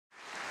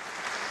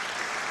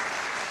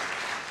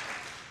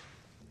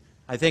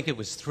I think it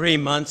was 3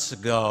 months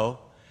ago,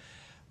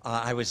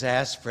 I was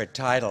asked for a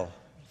title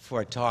for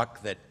a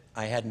talk that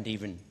I hadn't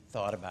even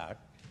thought about,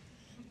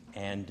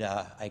 and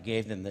I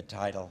gave them the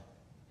title,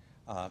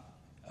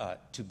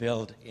 To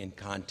Build in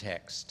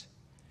Context.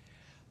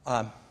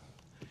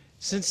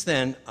 Since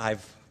then,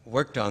 I've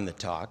worked on the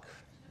talk,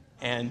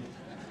 and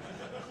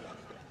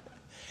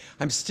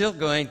I'm still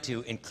going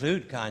to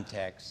include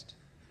context,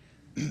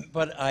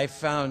 but I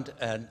found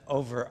an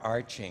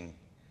overarching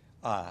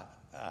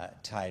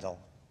title,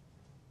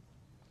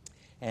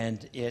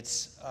 and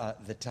it's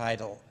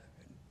the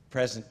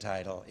present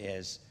title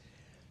is,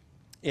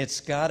 It's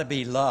Gotta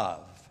Be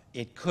Love,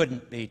 It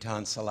Couldn't Be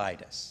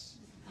Tonsillitis,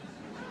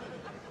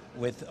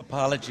 with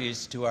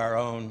apologies to our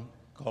own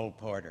Cole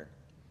Porter.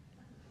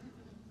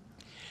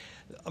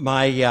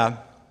 My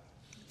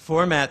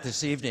format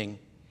this evening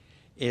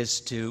is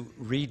to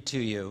read to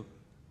you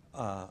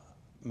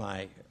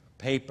my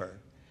paper,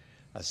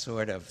 a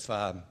sort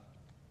of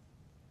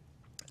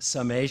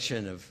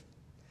summation of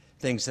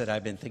things that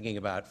I've been thinking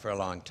about for a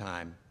long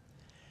time,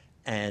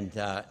 and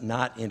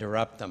not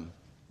interrupt them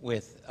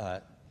with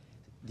the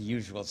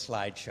usual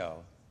slideshow.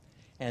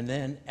 And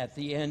then at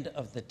the end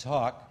of the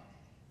talk,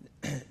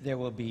 there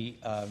will be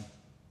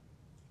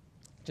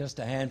just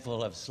a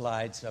handful of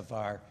slides of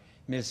our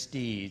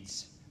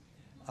misdeeds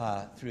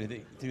through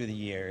the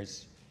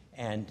years,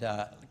 and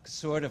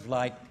sort of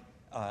like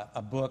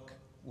a book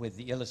with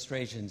the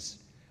illustrations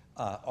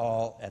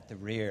all at the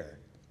rear.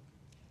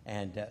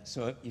 And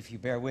so if you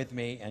bear with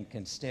me and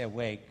can stay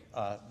awake,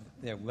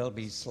 there will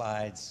be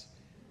slides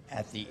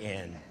at the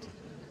end.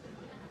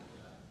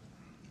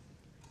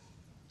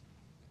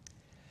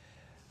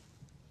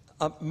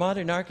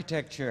 Modern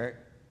architecture,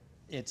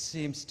 it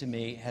seems to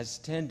me, has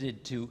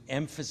tended to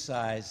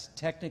emphasize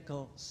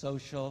technical,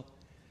 social,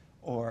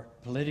 or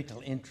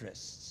political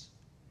interests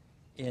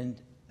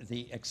at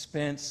the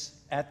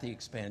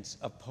expense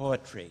of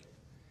poetry,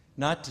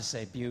 not to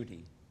say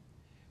beauty.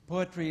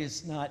 Poetry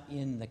is not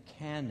in the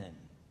canon.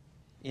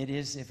 It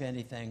is, if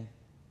anything,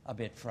 a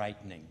bit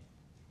frightening.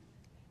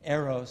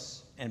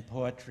 Eros and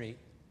poetry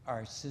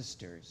are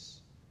sisters.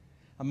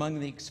 Among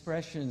the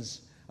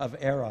expressions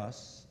of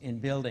Eros in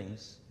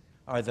buildings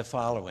are the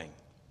following: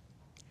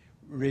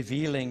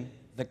 revealing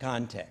the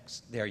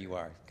context, there you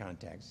are,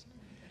 context,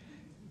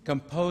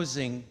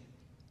 composing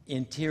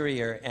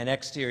interior and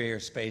exterior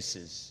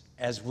spaces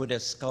as would a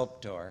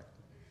sculptor,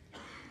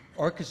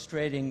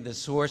 orchestrating the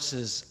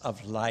sources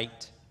of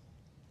light,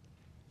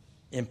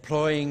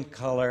 employing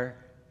color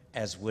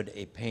as would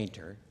a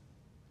painter,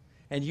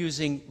 and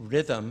using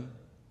rhythm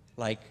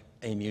like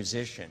a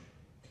musician.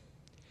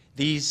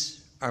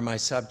 These are my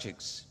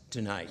subjects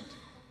tonight.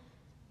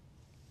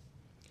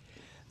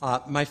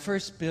 My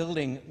first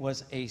building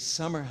was a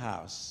summer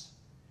house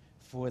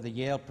for the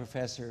Yale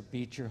professor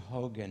Beecher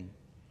Hogan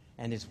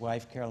and his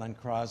wife Carolyn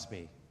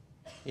Crosby.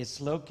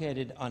 It's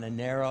located on a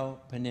narrow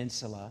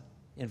peninsula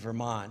in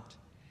Vermont,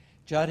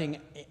 jutting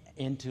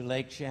into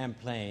Lake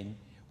Champlain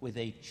with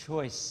a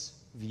choice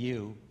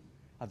view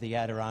of the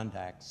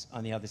Adirondacks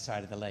on the other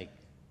side of the lake.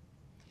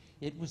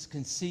 It was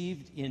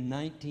conceived in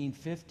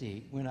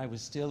 1950 when I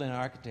was still in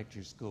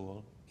architecture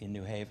school in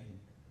New Haven.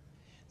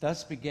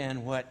 Thus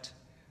began what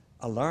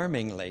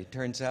alarmingly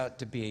turns out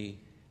to be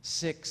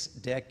 6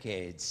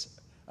 decades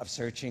of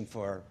searching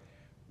for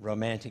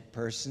romantic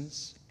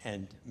persons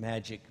and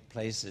magic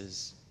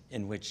places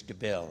in which to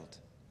build.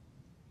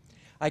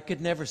 I could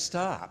never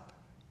stop,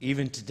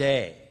 even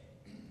today.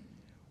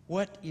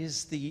 What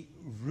is the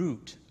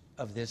root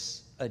of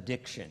this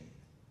addiction?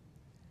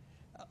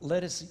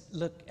 Let us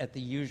look at the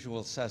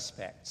usual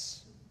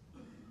suspects.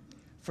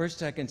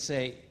 First, I can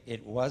say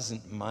it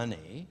wasn't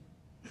money,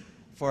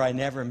 for I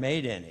never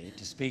made any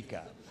to speak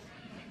of.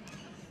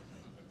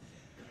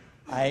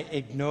 I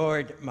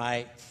ignored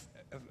my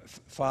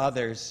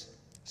father's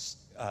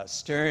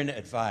stern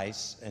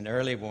advice and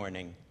early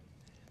warning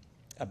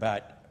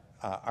about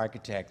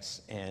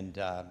architects and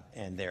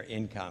their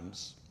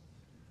incomes.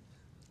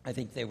 I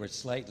think they were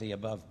slightly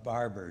above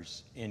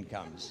barbers'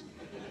 incomes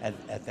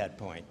at that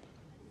point.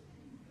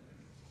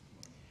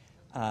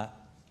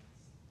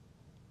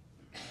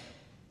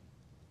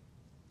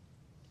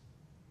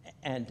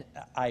 And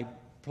I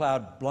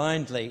plowed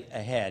blindly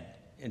ahead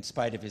in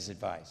spite of his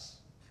advice.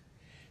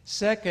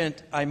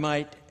 Second, I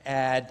might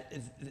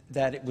add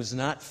that it was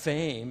not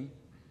fame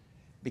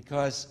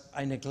because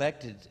I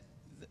neglected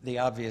the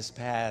obvious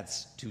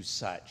paths to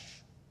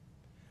such.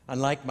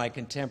 Unlike my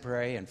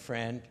contemporary and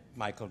friend,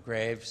 Michael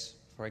Graves,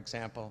 for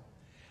example,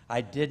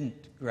 I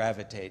didn't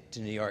gravitate to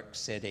New York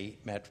City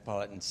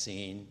metropolitan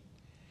scene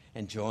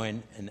and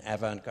join an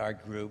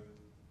avant-garde group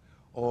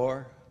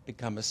or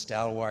become a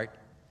stalwart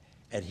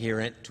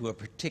adherent to a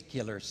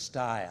particular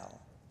style.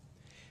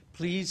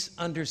 Please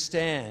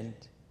understand,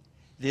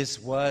 this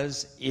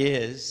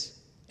is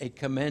a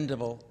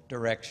commendable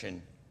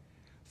direction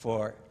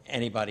for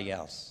anybody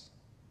else.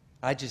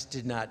 I just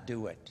did not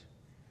do it.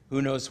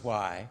 Who knows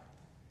why?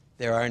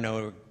 There are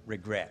no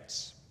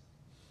regrets.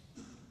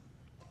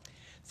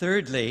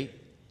 Thirdly,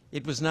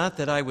 it was not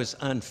that I was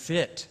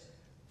unfit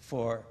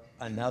for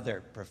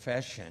another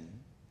profession,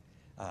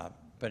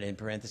 but in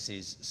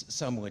parentheses,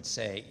 some would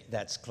say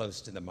that's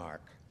close to the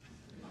mark.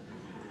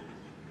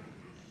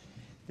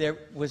 There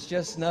was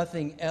just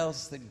nothing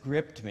else that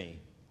gripped me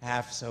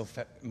half so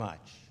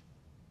much.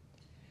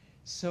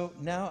 So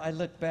now I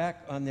look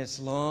back on this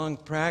long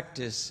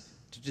practice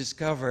to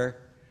discover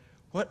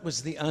what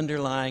was the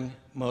underlying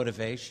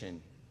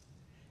motivation.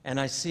 And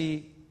I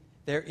see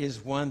there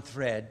is one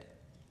thread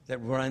that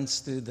runs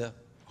through the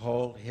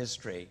whole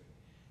history,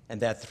 and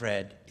that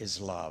thread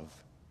is love.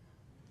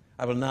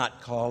 I will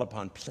not call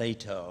upon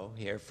Plato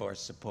here for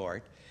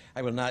support.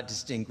 I will not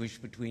distinguish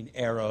between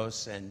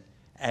eros and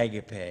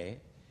agape.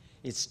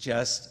 It's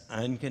just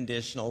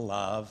unconditional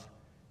love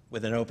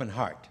with an open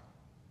heart.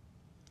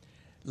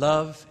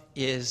 Love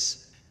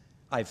is,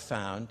 I've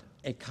found,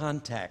 a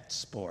contact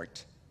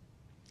sport.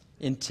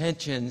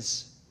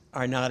 Intentions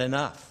are not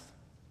enough.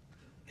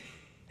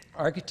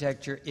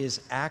 Architecture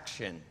is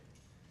action.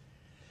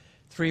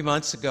 3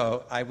 months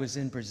ago, I was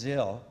in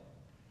Brazil,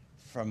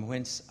 from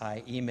whence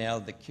I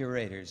emailed the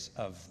curators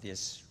of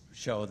this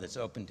show that's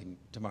open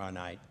tomorrow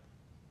night,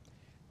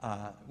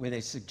 with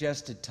a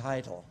suggested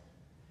title,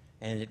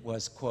 and it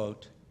was,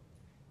 quote,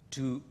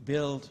 "To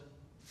Build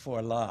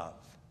for Love."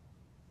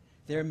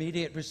 Their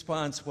immediate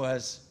response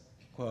was,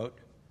 quote,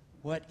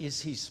 "What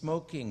is he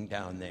smoking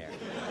down there?"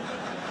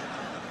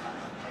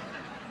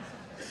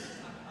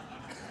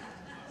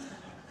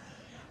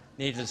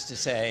 Needless to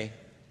say,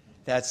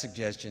 that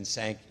suggestion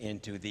sank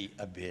into the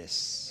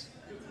abyss.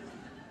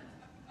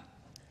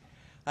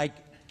 I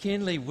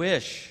keenly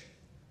wish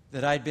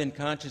that I'd been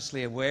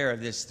consciously aware of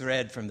this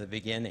thread from the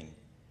beginning,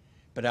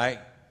 but I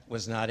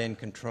was not in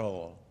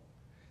control.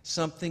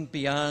 Something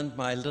beyond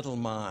my little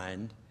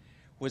mind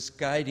was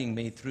guiding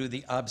me through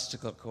the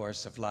obstacle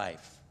course of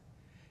life,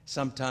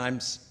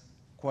 sometimes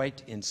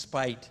quite in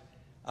spite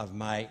of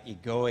my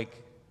egoic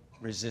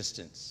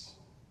resistance.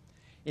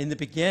 In the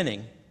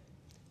beginning,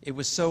 it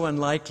was so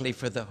unlikely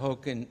for the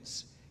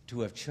Hokens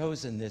to have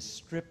chosen this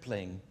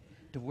stripling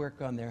to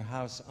work on their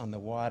house on the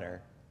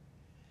water,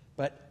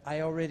 but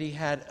I already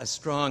had a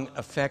strong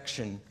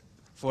affection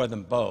for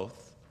them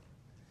both,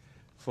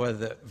 for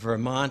the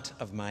Vermont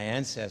of my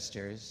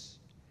ancestors,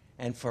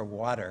 and for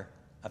water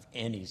of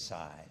any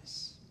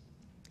size.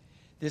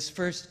 This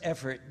first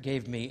effort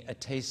gave me a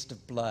taste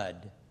of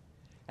blood.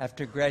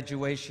 After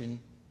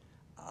graduation,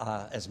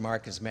 as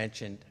Mark has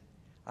mentioned,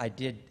 I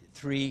did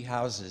 3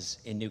 houses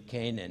in New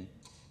Canaan,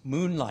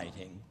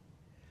 moonlighting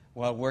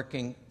while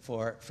working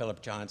for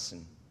Philip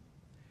Johnson.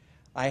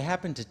 I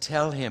happened to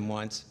tell him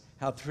once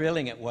how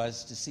thrilling it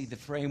was to see the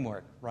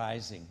framework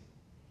rising,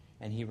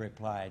 and he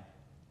replied,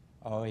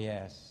 "Oh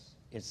yes,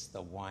 it's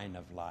the wine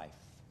of life."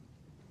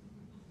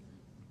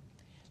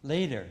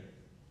 Later,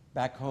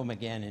 back home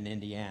again in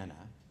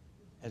Indiana,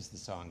 as the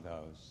song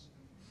goes,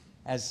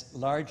 as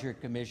larger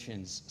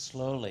commissions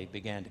slowly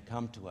began to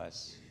come to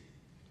us,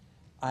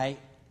 I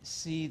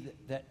see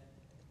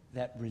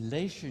that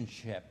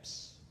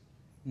relationships,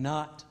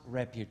 not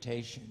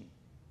reputation,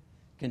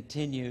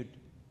 continued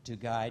to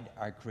guide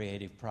our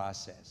creative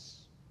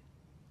process.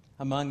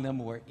 Among them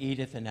were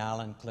Edith and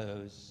Alan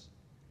Clowes,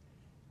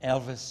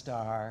 Elvis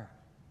Starr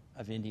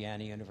of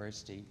Indiana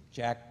University,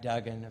 Jack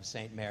Duggan of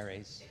St.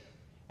 Mary's,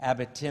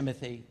 Abbot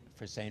Timothy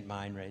for St.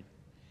 Meinrad,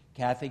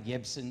 Kathy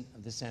Gibson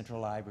of the Central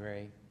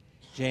Library,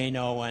 Jane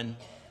Owen,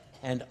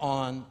 and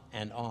on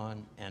and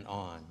on and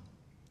on.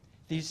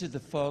 These are the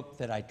folk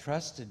that I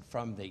trusted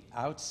from the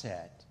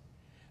outset,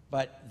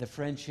 but the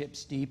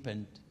friendships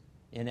deepened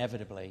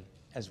inevitably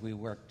as we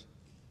worked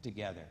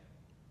together.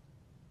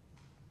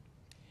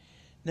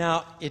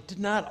 Now, it did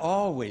not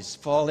always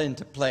fall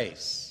into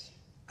place.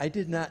 I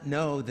did not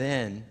know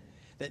then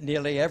that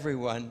nearly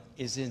everyone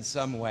is in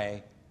some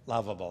way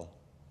lovable.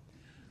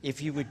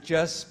 If you would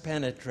just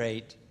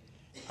penetrate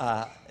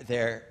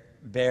their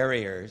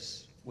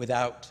barriers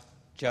without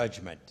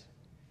judgment.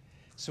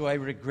 So I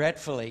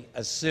regretfully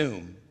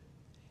assume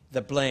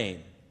the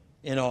blame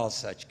in all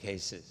such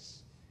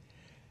cases.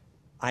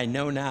 I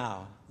know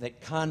now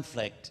that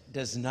conflict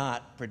does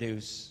not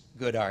produce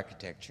good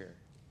architecture.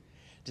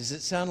 Does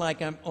it sound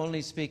like I'm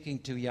only speaking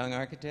to young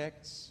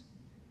architects?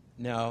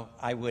 No,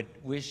 I would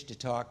wish to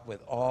talk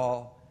with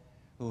all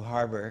who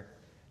harbor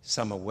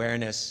some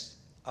awareness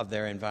of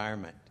their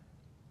environment.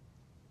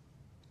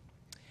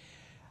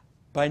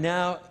 By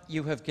now,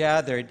 you have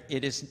gathered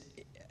it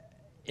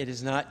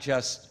is not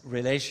just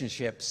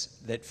relationships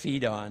that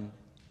feed on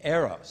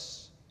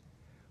eros.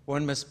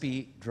 One must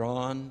be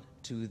drawn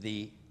to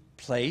the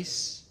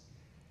place,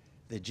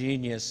 the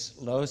genius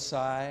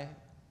loci,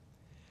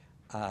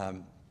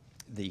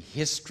 the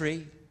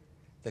history,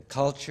 the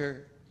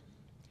culture.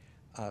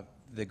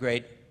 The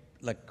great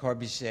Le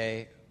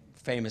Corbusier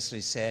famously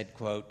said,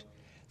 quote,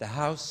 "The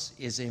house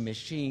is a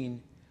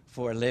machine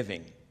for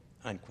living,"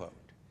 unquote.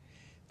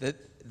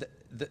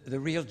 The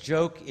real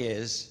joke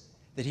is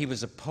that he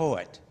was a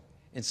poet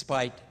in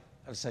spite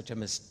of such a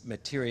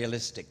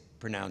materialistic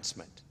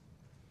pronouncement.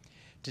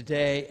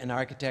 Today, an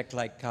architect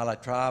like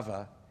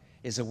Calatrava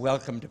is a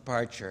welcome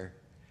departure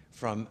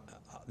from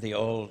the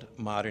old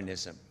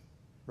modernism.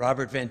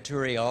 Robert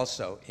Venturi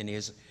also, in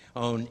his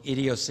own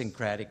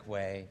idiosyncratic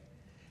way,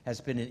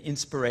 has been an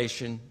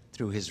inspiration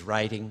through his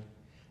writing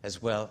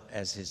as well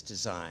as his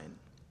design.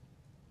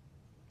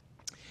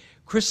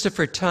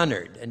 Christopher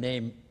Tunnard, a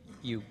name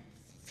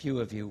few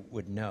of you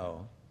would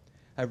know,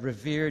 a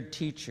revered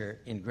teacher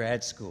in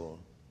grad school,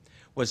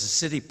 was a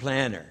city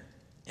planner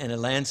and a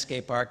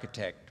landscape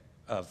architect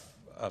of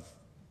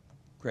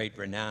great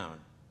renown,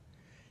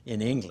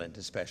 in England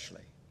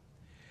especially.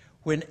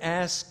 When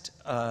asked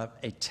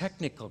a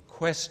technical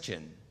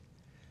question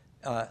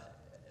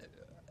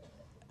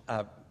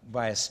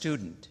by a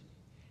student,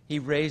 he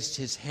raised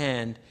his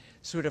hand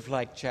sort of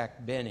like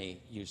Jack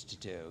Benny used to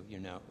do,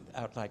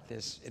 out like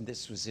this, and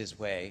this was his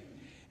way.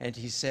 And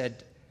he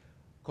said,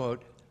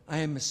 quote, "I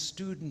am a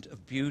student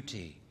of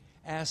beauty.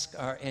 Ask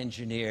our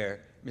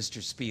engineer,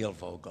 Mr.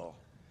 Spielvogel,"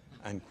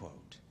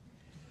 unquote.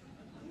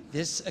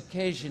 This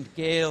occasioned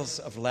gales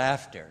of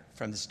laughter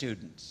from the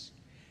students.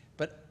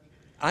 But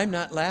I'm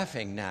not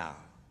laughing now.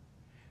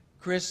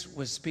 Chris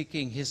was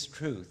speaking his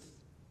truth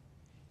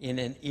in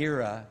an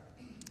era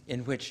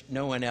in which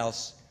no one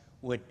else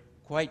would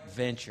quite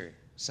venture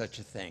such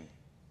a thing.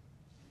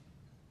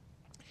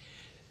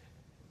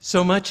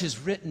 So much is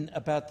written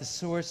about the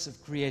source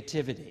of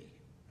creativity.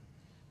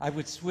 I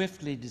would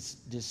swiftly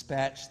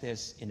dispatch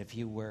this in a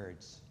few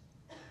words.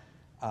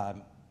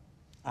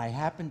 I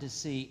happen to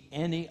see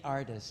any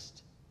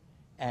artist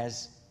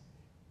as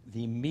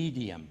the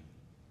medium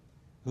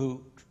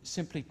who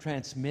simply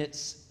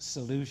transmits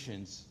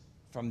solutions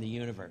from the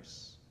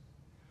universe.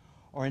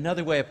 Or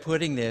another way of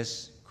putting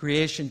this,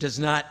 creation does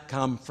not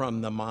come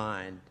from the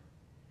mind,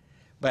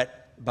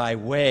 but by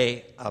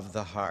way of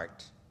the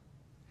heart.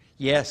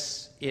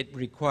 Yes, it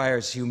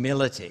requires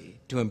humility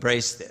to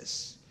embrace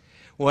this.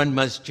 One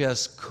must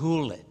just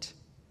cool it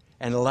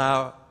and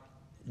allow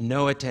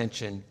no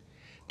attention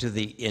to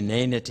the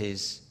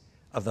inanities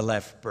of the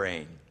left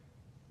brain.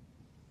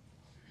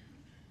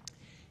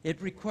 It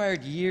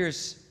required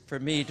years for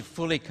me to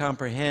fully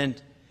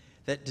comprehend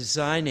that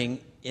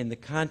designing in the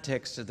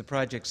context of the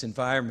project's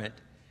environment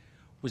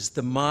was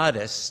the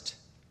modest,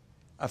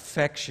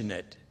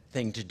 affectionate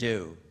thing to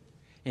do,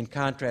 in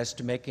contrast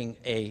to making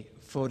a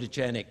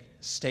photogenic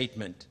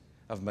statement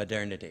of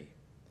modernity.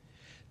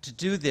 To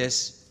do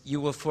this,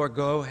 you will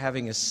forego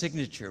having a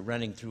signature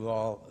running through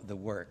all the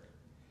work.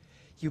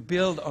 You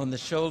build on the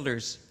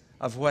shoulders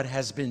of what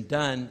has been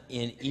done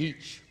in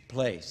each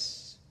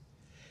place.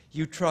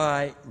 You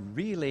try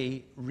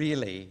really,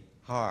 really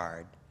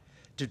hard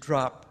to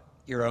drop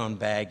your own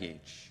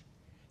baggage,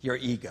 your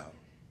ego.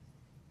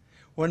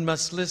 One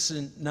must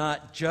listen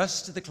not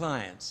just to the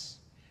clients,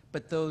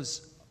 but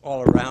those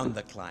all around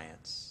the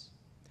clients.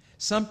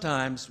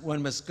 Sometimes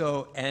one must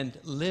go and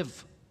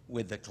live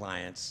with the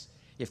clients,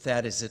 if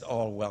that is at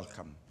all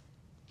welcome.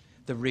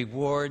 The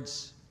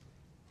rewards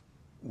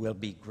will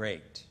be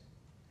great.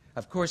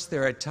 Of course,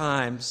 there are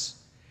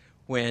times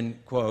when,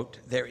 quote,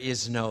 there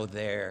is no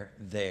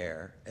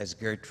there, as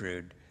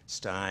Gertrude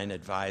Stein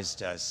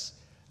advised us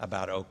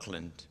about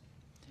Oakland.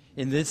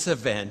 In this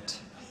event,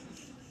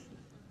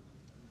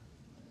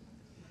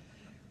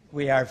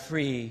 we are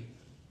free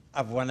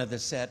of one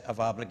set of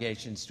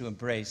obligations to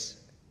embrace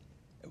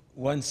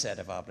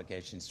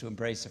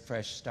a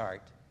fresh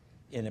start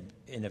in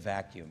a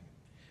vacuum.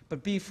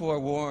 But be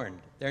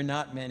forewarned, there are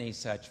not many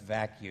such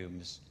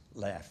vacuums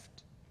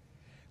left.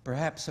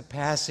 Perhaps a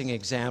passing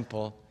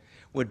example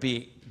would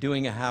be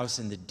doing a house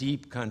in the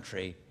deep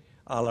country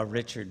a la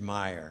Richard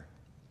Meyer.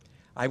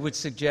 I would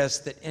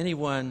suggest that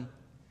anyone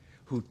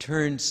who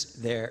turns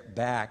their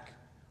back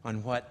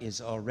on what is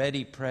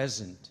already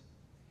present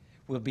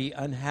will be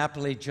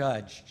unhappily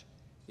judged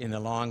in the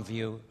long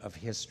view of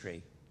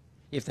history,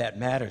 if that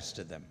matters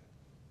to them.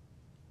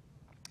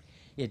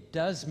 It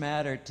does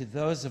matter to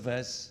those of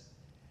us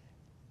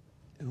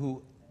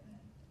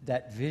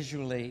that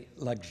visually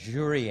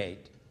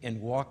luxuriate in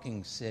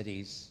walking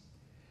cities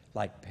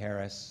like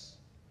Paris,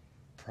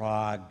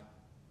 Prague,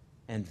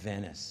 and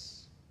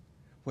Venice,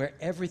 where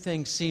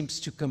everything seems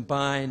to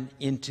combine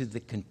into the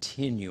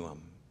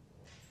continuum,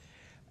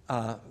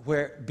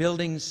 where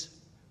buildings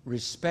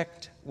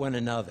respect one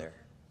another,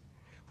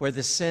 where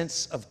the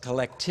sense of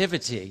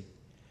collectivity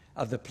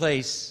of the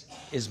place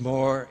is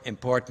more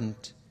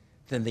important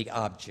than the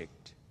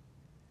object.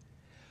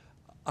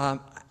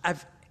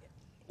 I've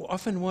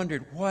often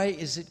wondered, why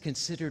is it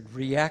considered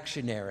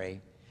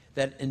reactionary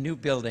that a new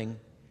building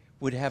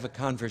would have a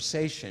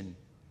conversation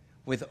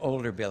with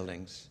older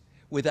buildings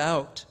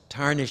without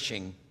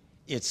tarnishing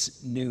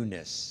its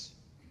newness?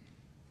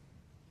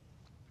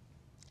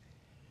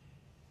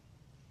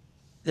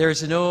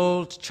 There's an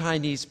old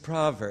Chinese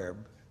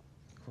proverb,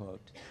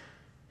 quote,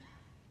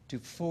 "To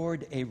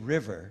ford a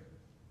river,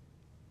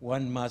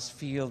 one must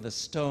feel the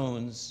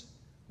stones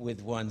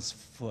with one's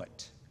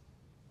foot,"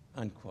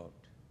 unquote.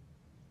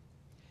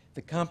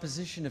 The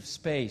composition of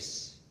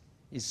space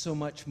is so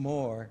much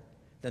more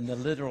than the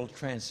literal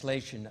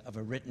translation of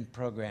a written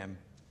program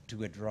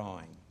to a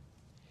drawing.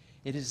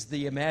 It is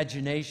the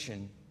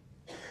imagination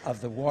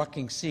of the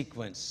walking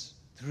sequence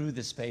through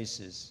the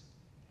spaces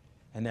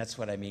and that's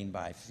what I mean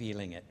by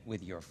feeling it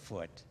with your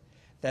foot,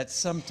 that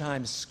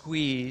sometimes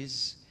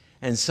squeeze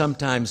and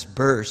sometimes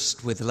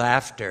burst with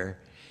laughter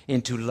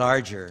into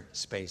larger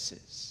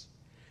spaces.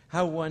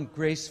 How one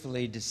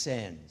gracefully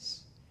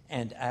descends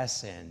and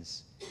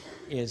ascends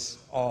is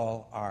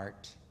all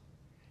art.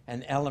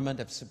 An element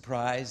of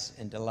surprise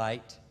and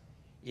delight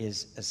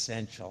is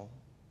essential.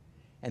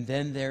 And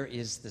then there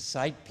is the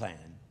site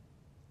plan,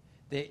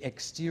 the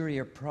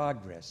exterior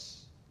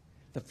progress,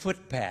 the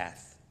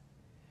footpath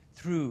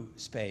through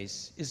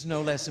space is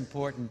no less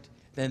important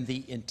than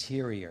the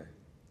interior.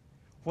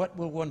 What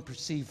will one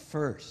perceive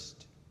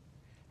first?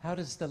 How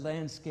does the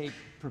landscape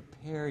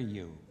prepare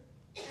you?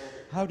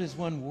 How does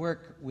one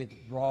work with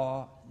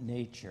raw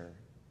nature,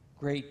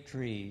 great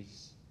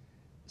trees,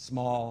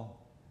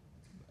 small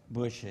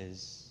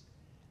bushes,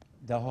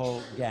 the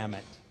whole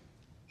gamut?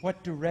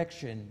 What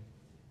direction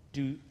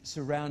do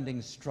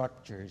surrounding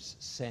structures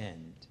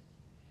send?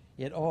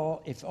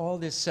 If all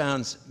this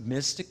sounds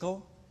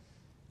mystical,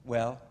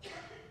 well,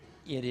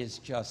 it is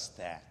just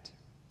that.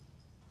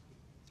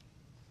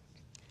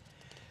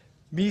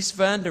 Mies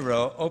van der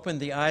Rohe opened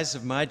the eyes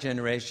of my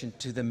generation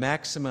to the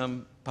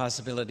maximum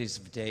possibilities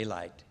of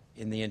daylight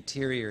in the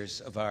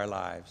interiors of our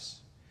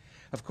lives.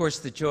 Of course,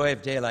 the joy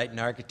of daylight in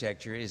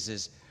architecture is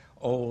as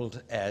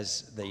old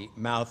as the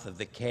mouth of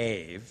the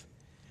cave.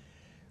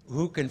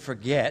 Who can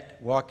forget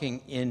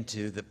walking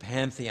into the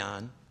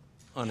Pantheon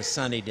on a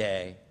sunny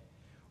day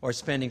or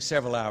spending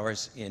several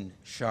hours in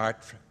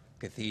Chartres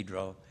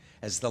Cathedral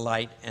as the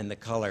light and the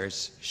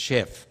colors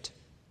shift?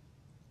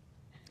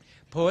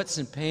 Poets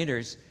and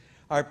painters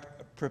are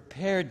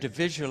prepared to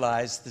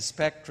visualize the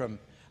spectrum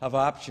of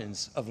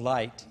options of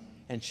light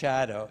and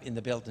shadow in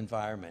the built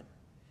environment.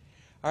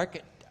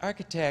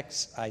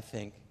 Architects, I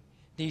think,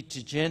 need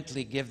to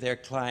gently give their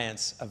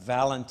clients a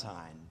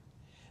valentine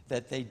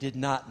that they did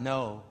not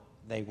know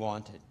they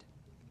wanted.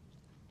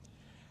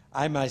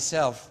 I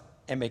myself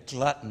am a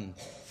glutton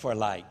for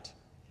light,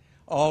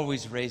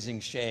 always raising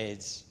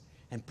shades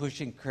and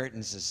pushing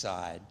curtains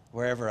aside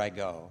wherever I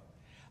go,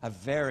 a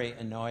very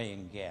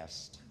annoying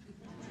guest.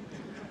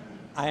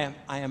 I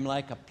am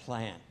like a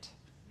plant.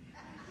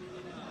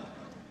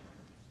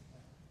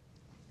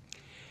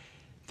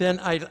 Then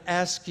I'd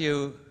ask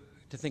you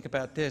to think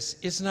about this.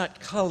 Is not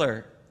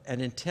color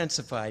an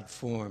intensified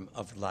form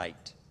of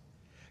light?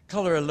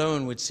 Color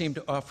alone would seem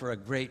to offer a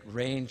great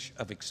range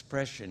of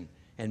expression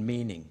and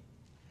meaning.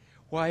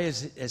 Why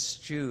is it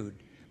eschewed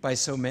by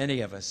so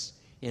many of us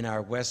in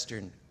our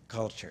Western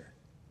culture?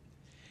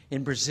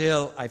 In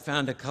Brazil, I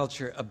found a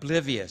culture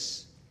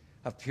oblivious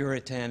of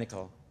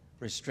puritanical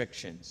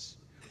restrictions,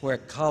 where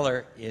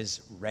color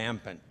is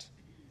rampant.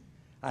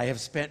 I have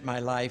spent my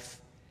life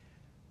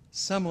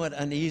somewhat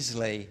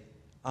uneasily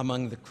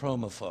among the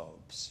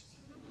chromophobes.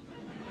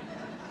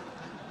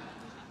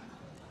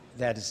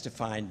 That is to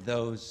find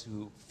those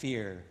who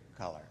fear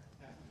color.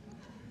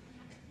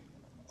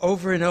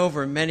 Over and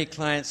over, many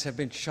clients have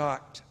been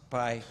shocked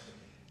by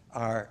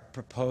our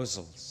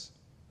proposals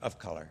of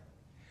color.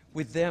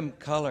 With them,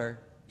 color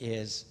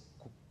is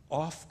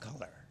off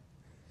color,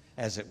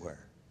 as it were.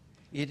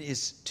 It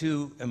is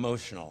too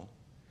emotional,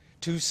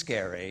 too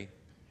scary,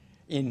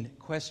 in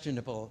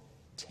questionable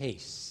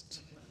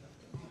taste.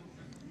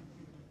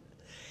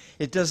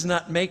 It does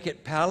not make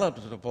it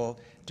palatable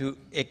to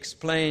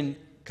explain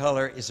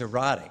color is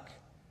erotic.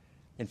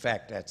 In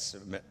fact, that's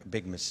a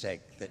big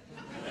mistake.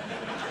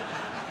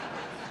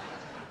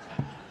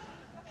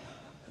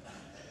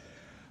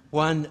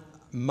 One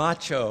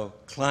macho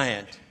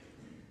client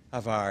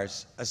of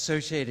ours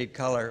associated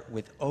color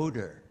with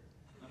odor,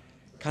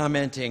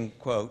 commenting,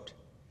 quote,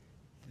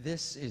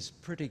 "This is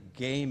pretty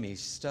gamey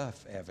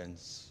stuff,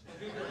 Evans,"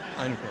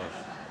 unquote.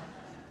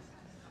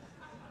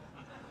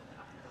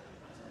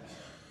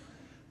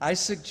 I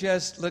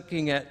suggest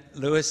looking at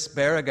Luis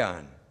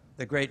Barragan,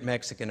 the great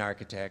Mexican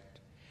architect,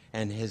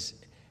 and his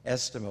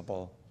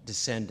estimable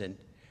descendant,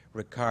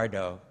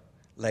 Ricardo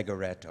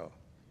Legoretto.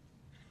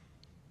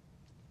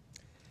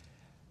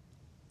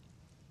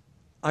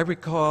 I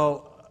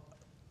recall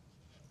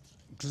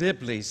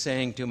glibly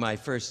saying to my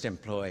first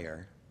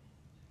employer,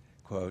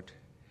 quote,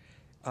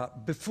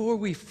 "Before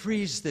we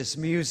freeze this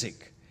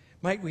music,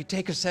 might we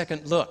take a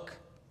second look?"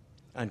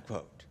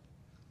 Unquote.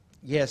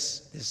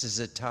 Yes, this is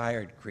a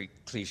tired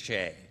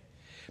cliche,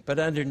 but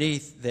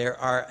underneath there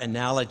are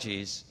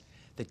analogies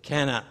that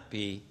cannot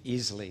be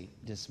easily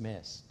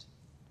dismissed.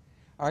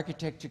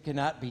 Architecture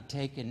cannot be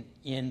taken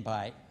in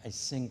by a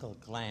single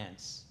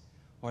glance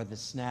or the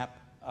snap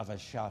of a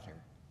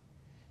shutter.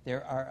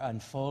 There are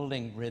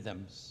unfolding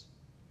rhythms,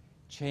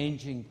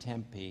 changing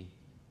tempi,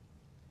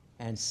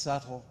 and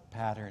subtle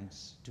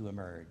patterns to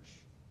emerge.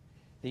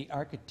 The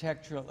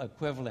architectural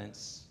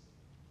equivalents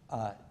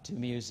to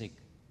music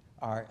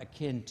are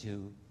akin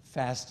to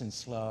fast and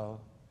slow,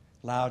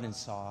 loud and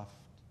soft,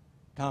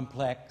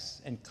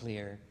 complex and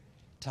clear,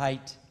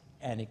 tight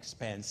and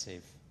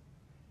expansive.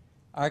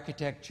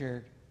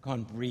 Architecture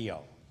con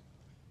brio.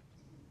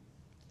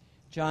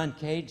 John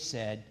Cage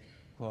said,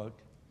 quote,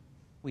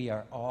 "We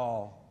are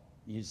all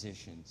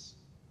musicians,"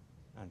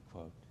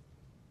 unquote.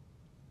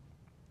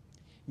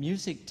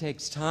 Music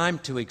takes time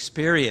to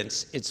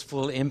experience its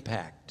full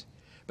impact,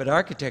 but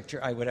architecture,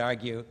 I would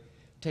argue,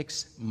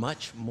 takes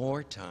much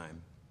more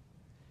time.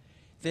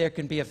 There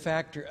can be a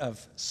factor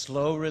of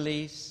slow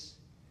release.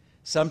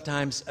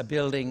 Sometimes a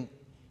building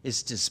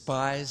is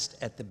despised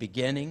at the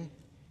beginning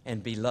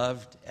and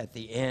beloved at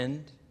the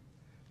end,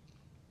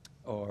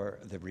 or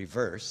the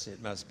reverse,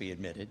 it must be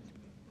admitted.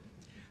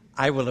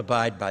 I will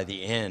abide by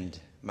the end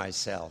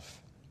myself.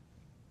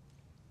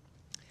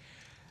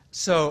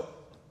 So,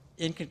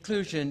 in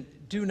conclusion,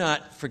 do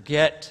not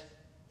forget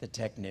the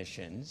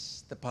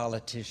technicians, the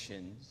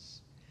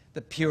politicians,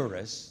 the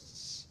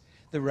purists,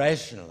 the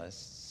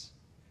rationalists,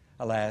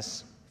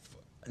 alas,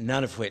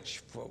 none of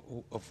which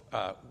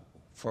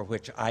for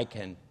which I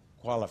can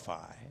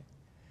qualify.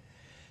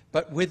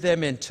 But with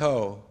them in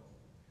tow,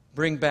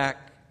 bring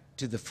back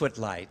to the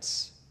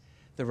footlights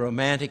the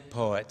romantic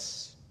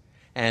poets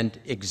and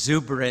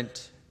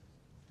exuberant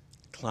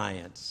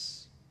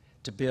clients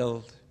to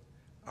build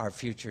our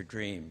future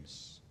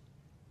dreams.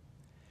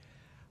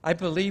 I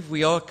believe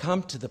we all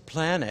come to the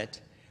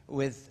planet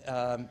with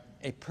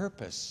a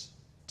purpose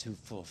to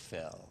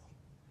fulfill.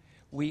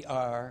 We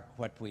are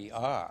what we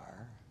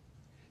are.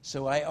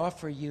 So I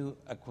offer you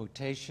a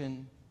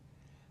quotation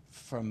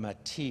from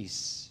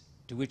Matisse,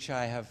 to which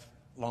I have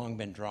long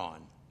been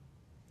drawn.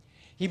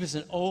 He was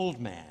an old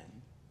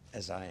man,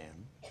 as I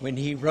am, when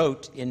he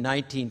wrote in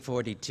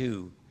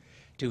 1942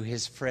 to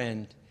his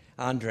friend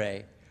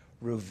André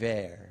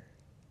Rouvert,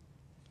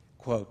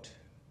 quote,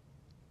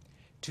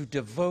 "To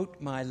devote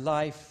my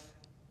life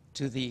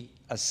to the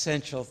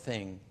essential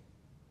thing,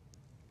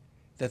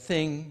 the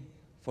thing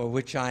for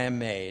which I am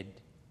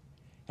made,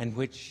 and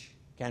which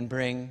can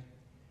bring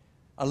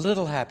a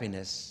little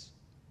happiness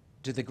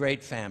to the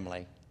great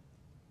family,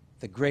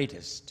 the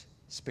greatest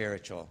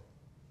spiritual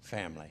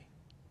family,"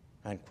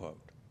 unquote.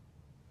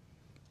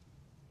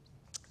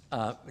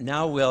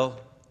 Now we'll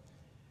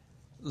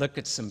look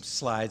at some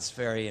slides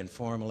very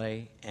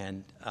informally,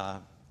 and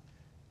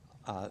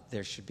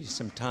there should be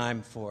some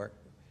time for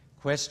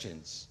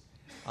questions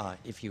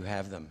if you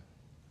have them.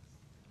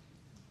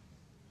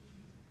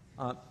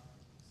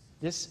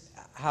 This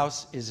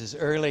house is as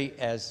early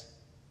as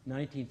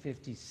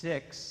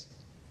 1956,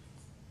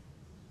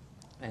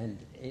 and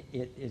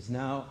it is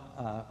now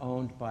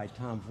owned by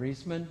Tom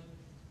Vriesman,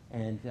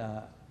 and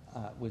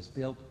was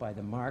built by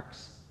the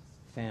Marx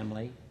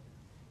family.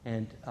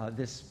 And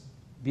this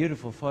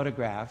beautiful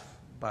photograph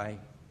by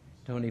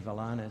Tony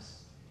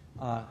Valanis,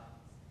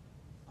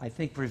 I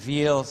think,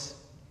 reveals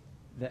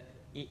the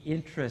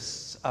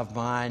interests of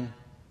mine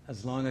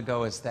as long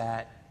ago as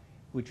that,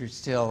 which are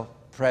still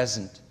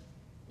present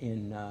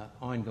in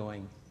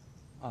ongoing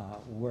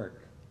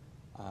work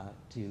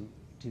to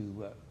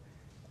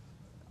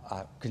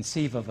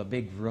conceive of a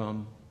big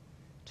room,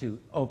 to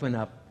open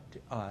up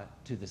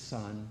to the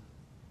sun.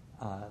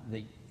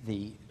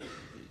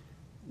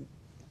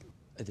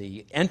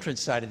 The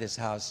entrance side of this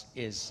house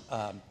is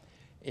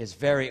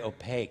very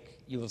opaque.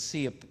 You will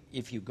see,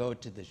 if you go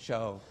to the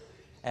show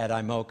at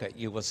IMOCA,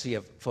 you will see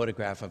a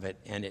photograph of it,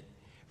 and it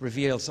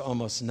reveals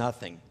almost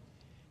nothing.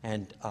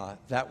 And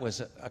that was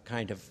a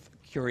kind of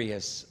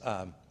curious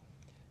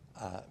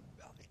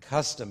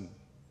custom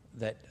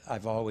that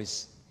I've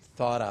always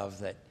thought of,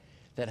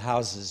 that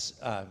houses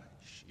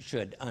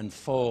should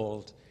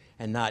unfold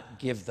and not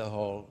give the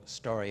whole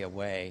story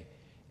away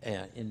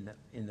in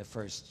the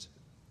first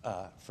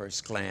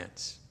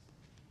glance.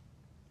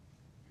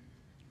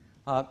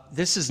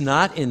 This is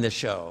not in the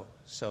show,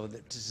 so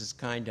that this is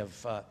kind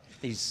of,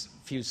 these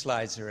few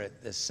slides are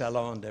at the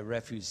Salon de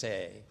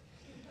Refusés.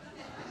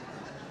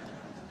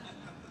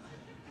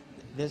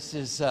 This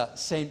is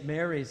St.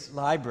 Mary's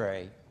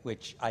Library,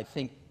 which I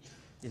think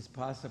is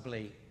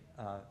possibly,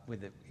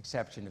 with the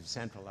exception of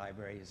Central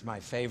Library, is my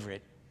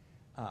favorite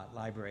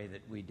library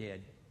that we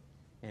did.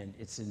 And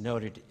it's in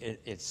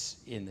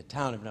the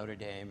town of Notre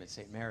Dame at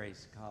St.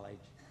 Mary's College,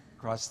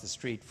 across the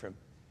street from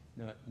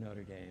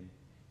Notre Dame.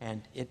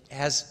 And it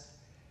has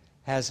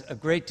a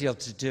great deal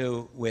to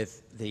do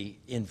with the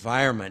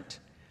environment,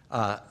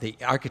 the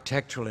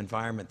architectural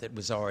environment that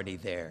was already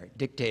there. It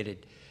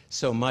dictated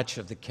so much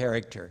of the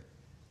character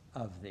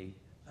of the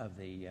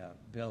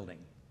building.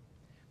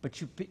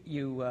 But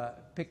you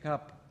pick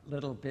up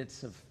little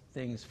bits of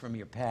things from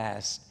your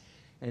past,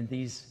 and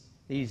these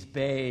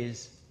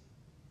bays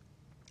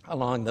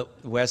along the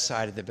west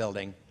side of the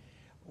building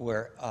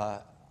were,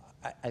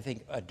 I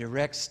think, a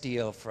direct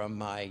steal from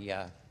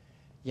my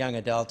young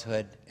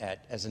adulthood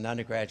as an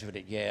undergraduate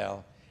at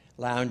Yale,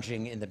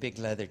 lounging in the big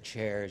leather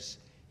chairs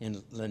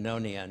in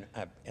Linonia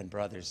and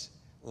Brothers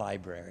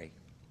Library.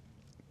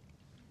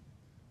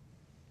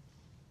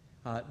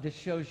 This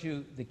shows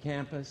you the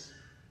campus,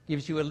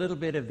 gives you a little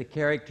bit of the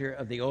character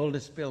of the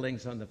oldest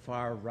buildings on the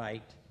far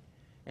right,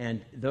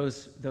 and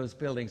those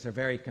buildings are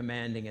very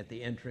commanding at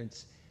the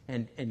entrance,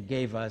 and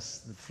gave us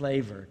the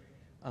flavor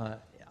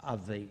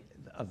of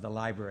the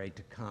library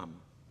to come.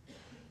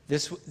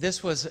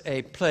 This was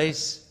a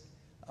place,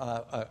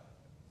 a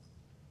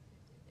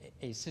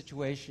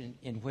situation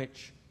in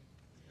which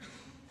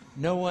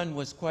no one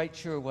was quite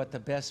sure what the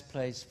best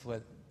place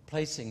for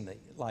placing the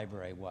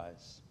library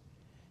was.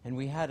 And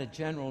we had a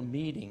general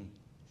meeting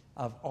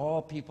of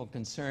all people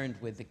concerned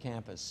with the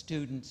campus,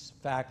 students,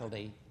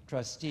 faculty,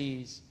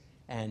 trustees,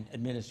 and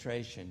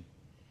administration.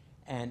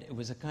 And it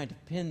was a kind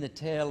of pin the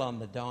tail on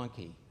the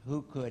donkey.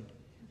 Who could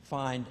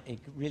find a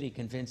really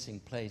convincing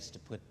place to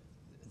put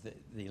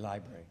the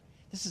library?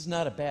 This is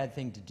not a bad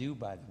thing to do,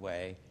 by the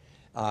way,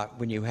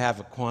 when you have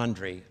a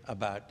quandary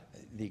about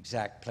the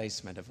exact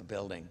placement of a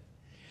building.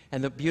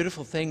 And the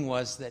beautiful thing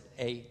was that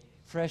a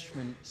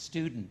freshman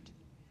student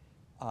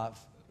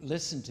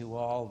listened to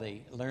all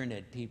the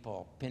learned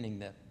people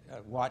pinning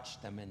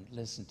watched them and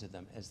listened to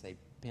them as they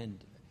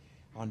pinned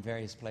on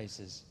various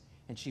places.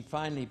 And she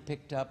finally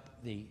picked up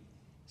the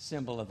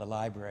symbol of the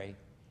library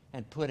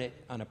and put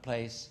it on a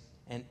place,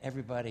 and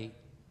everybody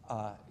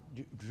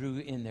drew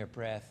in their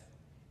breath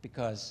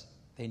because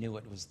they knew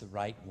it was the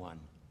right one.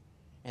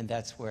 And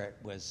that's where it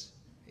was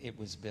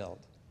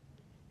built.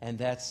 And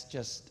that's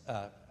just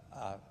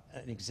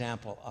an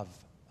example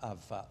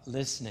of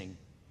listening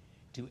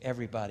to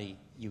everybody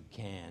you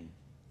can,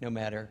 no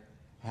matter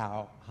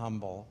how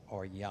humble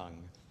or young.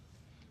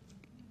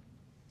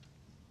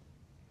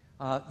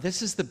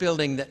 This is the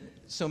building that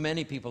so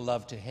many people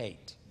love to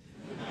hate.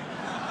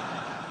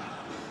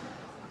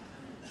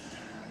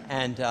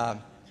 And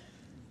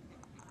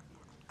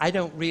I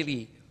don't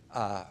really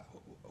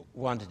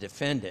want to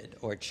defend it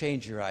or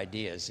change your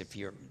ideas if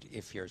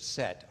you're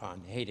set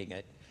on hating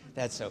it.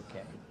 That's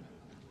okay.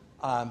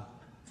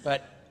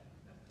 But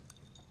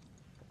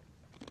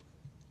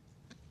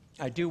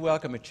I do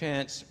welcome a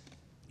chance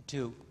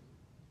to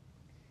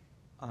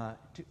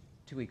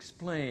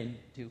explain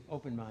to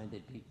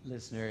open-minded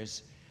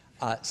listeners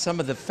some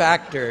of the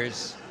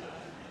factors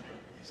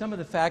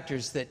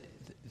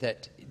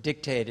that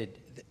dictated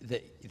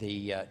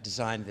the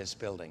design of this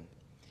building.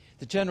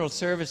 The General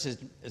Services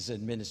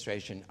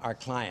Administration, our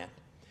client,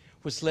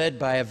 was led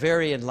by a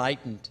very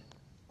enlightened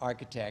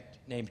architect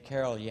named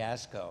Carol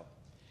Yasko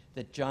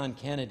that John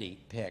Kennedy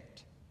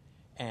picked,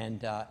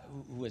 and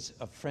who was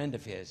a friend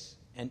of his,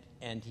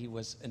 and he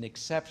was an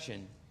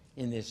exception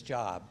in this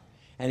job,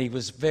 and he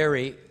was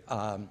very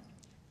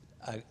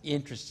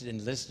interested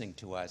in listening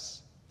to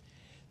us.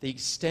 The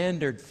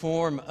standard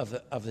form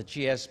of the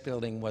GS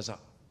building was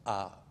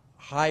a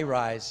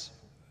high-rise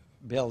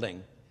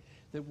building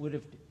that would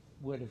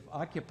have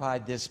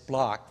occupied this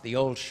block, the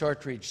old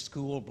Shortridge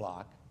School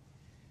block,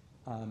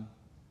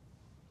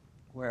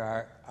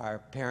 where our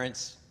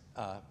parents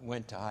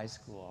went to high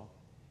school,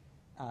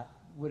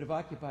 would have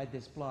occupied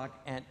this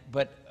block,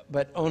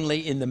 but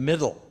only in the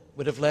middle,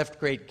 would have left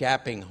great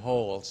gaping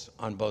holes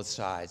on both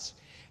sides,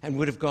 and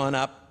would have gone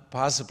up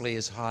possibly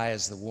as high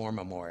as the War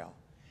Memorial.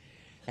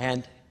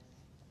 And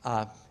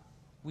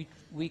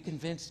we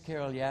convinced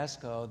Carol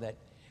Yasko that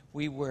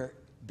we were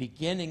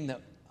beginning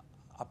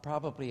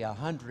probably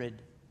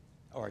 100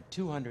 or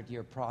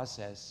 200-year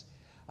process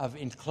of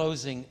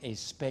enclosing a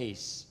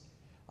space,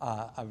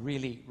 a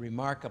really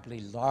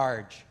remarkably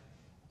large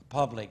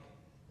public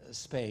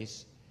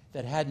space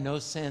that had no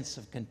sense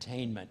of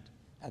containment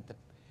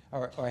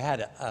or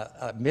had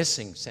a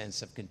missing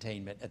sense of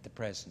containment at the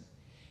present.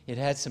 It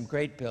had some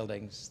great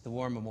buildings, the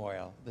War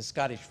Memorial, the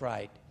Scottish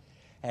Rite,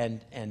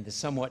 and the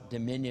somewhat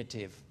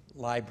diminutive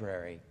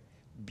library,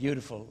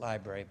 beautiful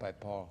library by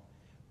Paul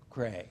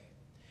Cray.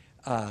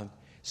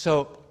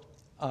 So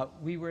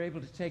we were able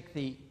to take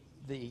the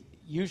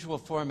usual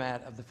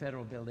format of the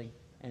federal building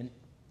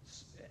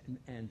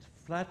and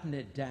flatten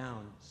it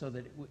down so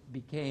that it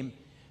became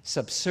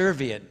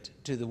subservient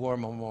to the War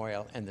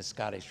Memorial and the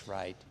Scottish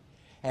Rite,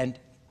 and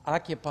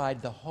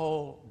occupied the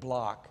whole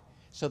block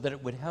so that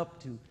it would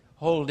help to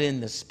hold in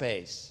the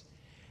space.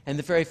 And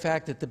the very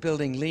fact that the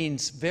building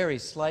leans very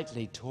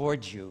slightly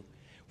towards you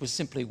was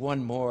simply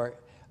one more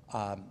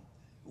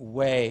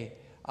way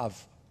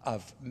of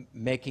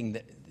making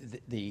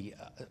the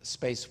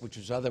space, which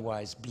was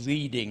otherwise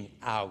bleeding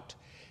out,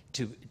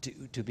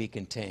 to be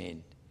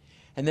contained.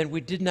 And then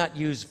we did not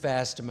use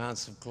vast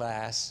amounts of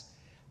glass,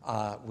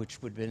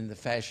 which would have been the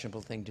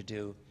fashionable thing to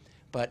do,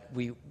 but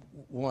we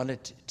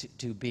wanted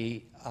to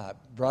be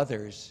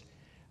brothers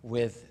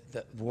with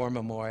the War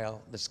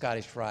Memorial, the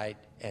Scottish Rite,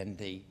 and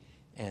the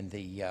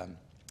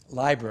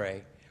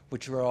library,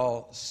 which were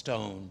all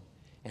stone,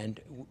 and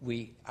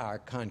we are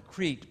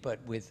concrete, but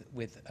with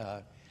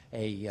a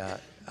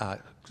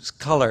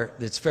color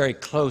that's very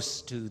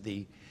close to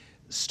the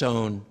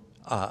stone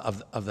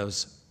of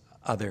those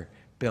other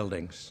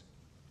buildings.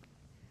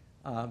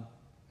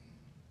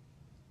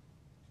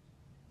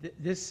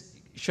 This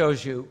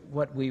shows you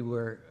what we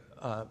were,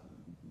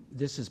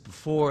 this is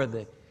before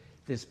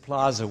this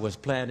plaza was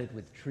planted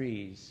with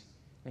trees,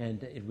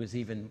 and it was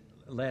even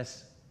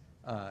less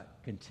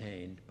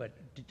contained. But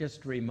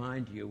just to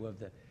remind you of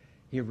the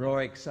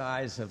heroic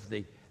size of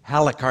the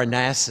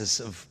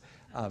Halicarnassus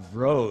of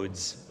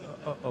roads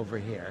over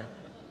here.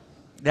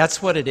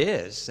 That's what it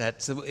is.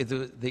 That's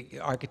the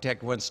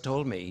architect once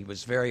told me. He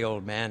was a very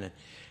old man,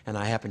 and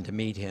I happened to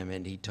meet him,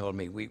 and he told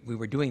me we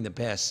were doing the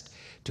best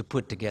to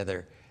put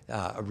together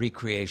a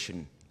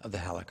recreation of the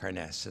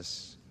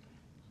Halicarnassus.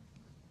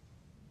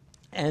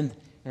 And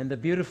the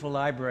beautiful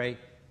library,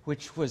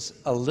 which was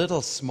a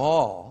little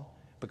small,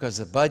 because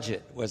the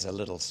budget was a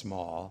little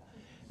small,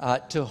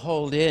 to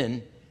hold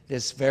in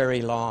this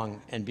very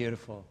long and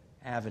beautiful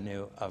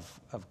avenue of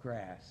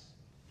grass.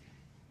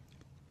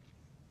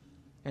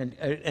 And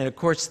of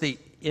course, the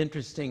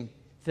interesting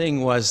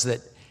thing was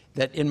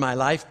that in my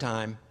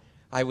lifetime,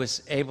 I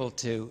was able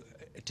to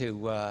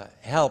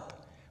help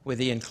with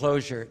the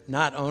enclosure,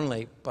 not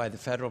only by the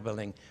federal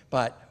building,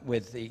 but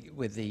with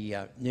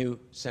the new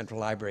Central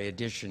Library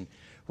addition,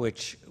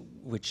 which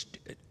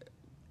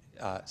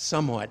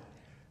somewhat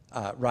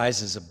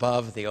rises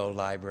above the old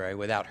library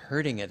without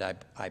hurting it,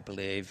 I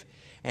believe,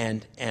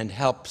 and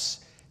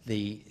helps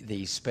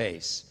the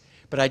space.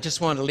 But I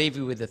just want to leave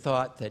you with the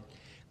thought that,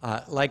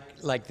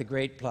 like the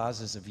great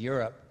plazas of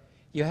Europe,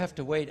 you have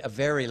to wait a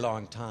very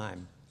long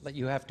time.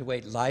 You have to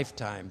wait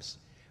lifetimes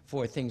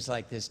for things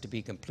like this to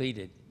be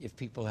completed if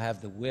people have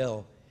the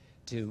will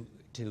to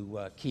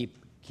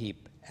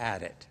keep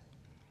at it.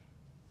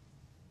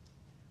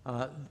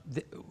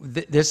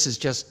 This is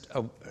just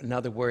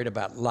another word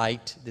about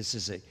light. This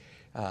is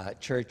a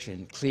church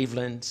in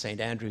Cleveland, St.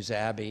 Andrew's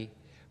Abbey,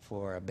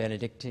 for a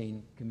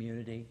Benedictine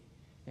community,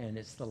 and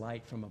it's the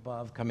light from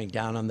above coming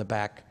down on the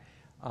back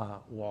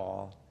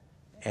wall.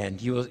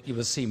 And you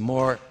will see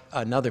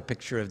another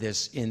picture of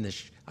this in the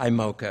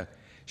IMOCA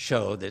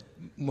show that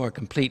more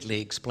completely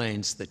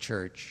explains the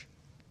church.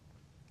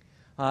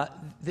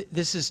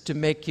 This is to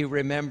make you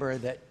remember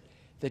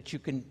that you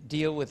can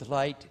deal with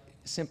light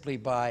simply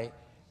by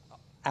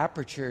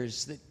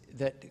apertures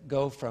that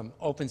go from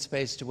open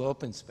space to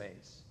open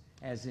space,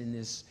 as in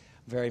this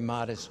very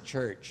modest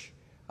church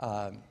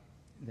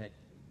that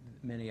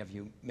many of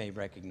you may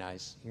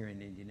recognize here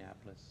in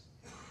Indianapolis.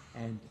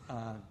 And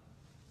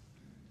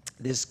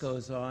this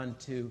goes on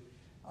to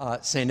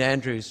St.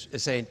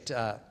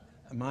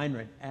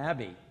 Meinrad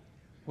Abbey,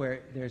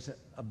 where there's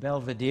a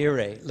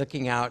belvedere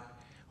looking out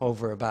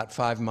over about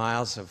 5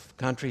 miles of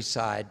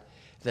countryside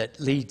that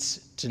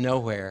leads to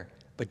nowhere,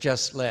 but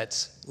just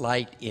lets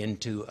light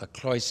into a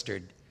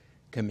cloistered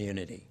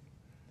community.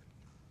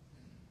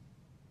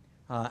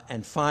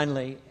 And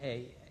finally,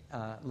 a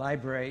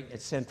library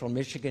at Central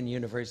Michigan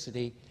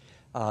University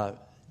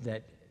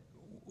that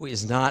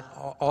is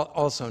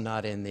also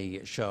not in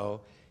the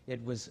show.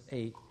 It was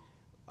a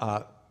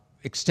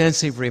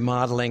extensive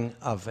remodeling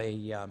of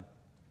a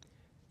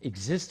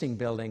existing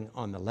building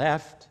on the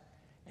left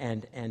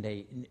and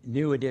a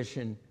new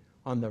addition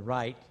on the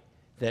right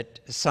that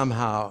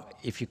somehow,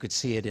 if you could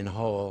see it in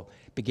whole,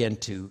 began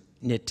to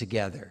knit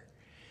together.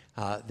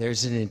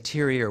 There's an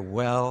interior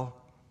well.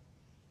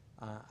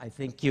 I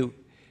think you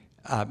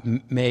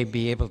may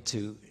be able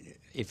to,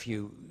 if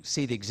you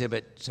see the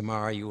exhibit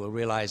tomorrow, you will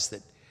realize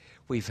that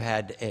we've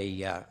had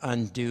a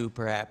undue,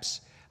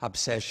 perhaps,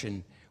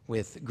 obsession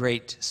with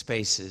great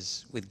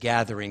spaces, with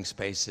gathering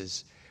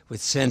spaces,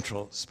 with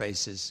central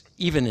spaces,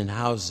 even in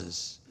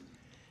houses.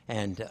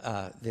 And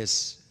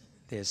this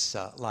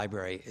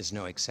library is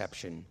no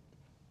exception.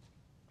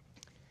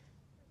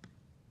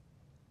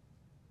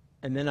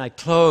 And then I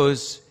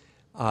close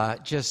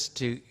just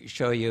to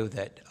show you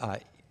that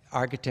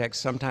architects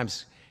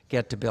sometimes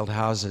get to build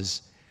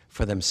houses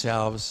for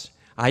themselves.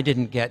 I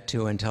didn't get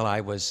to until I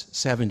was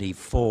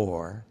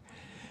 74.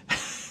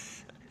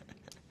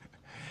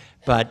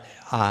 But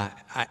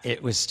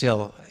it was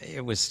still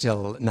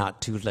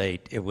not too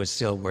late. It was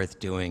still worth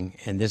doing.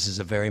 And this is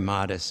a very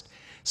modest,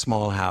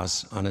 small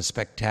house on a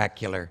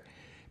spectacular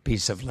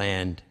piece of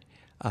land,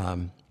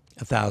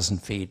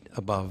 1,000 feet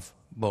above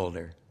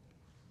Boulder.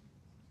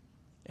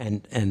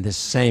 And this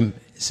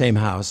same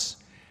house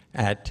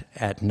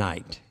at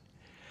night.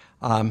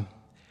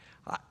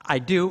 I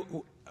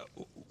do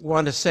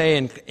want to say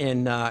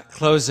in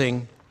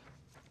closing,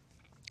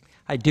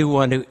 I do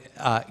want to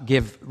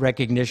give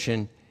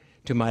recognition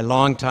to my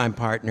longtime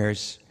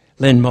partners,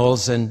 Lynn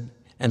Molzan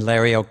and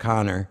Larry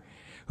O'Connor,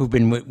 who've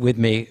been with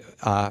me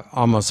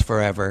almost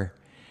forever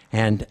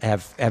and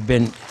have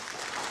been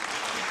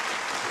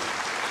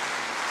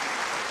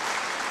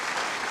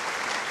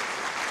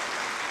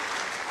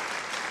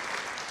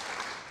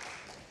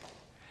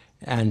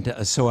and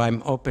so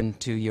I'm open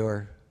to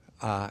your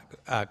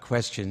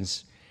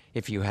questions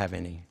if you have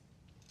any.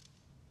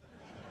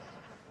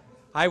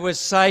 I was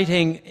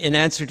citing, in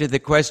answer to the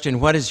question,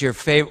 what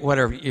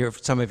are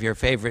some of your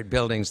favorite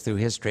buildings through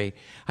history?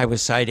 I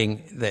was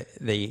citing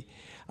the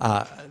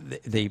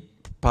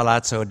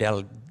Palazzo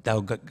del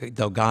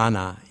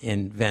Dogana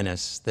in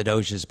Venice, the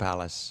Doge's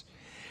Palace,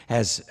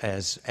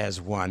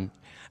 as one.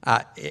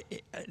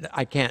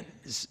 I can't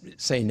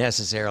say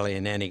necessarily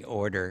in any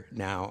order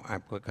now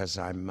because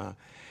I'm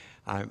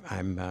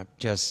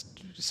just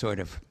sort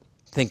of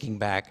thinking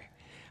back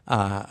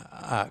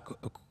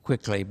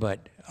quickly,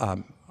 but.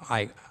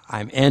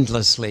 I'm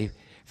endlessly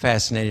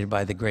fascinated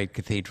by the great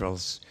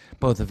cathedrals,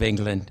 both of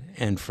England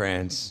and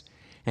France,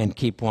 and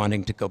keep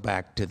wanting to go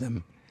back to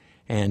them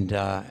and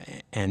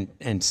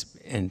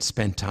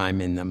spend time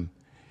in them.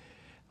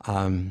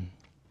 And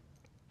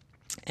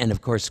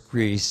of course,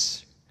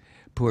 Greece,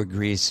 poor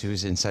Greece,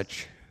 who's in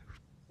such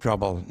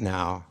trouble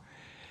now.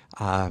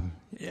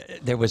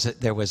 There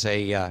was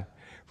a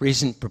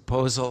recent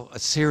proposal, a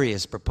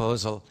serious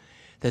proposal,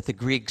 that the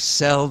Greeks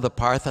sell the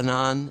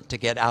Parthenon to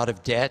get out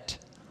of debt.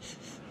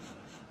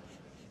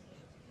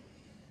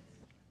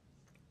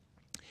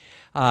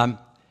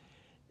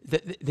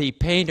 The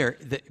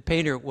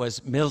painter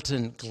was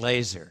Milton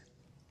Glaser,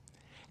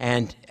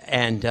 and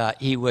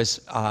he was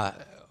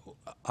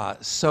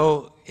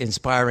so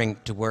inspiring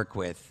to work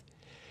with.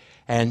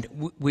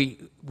 And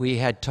we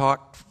had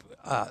talked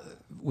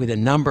with a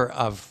number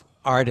of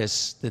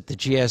artists that the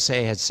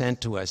GSA had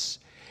sent to us,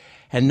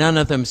 and none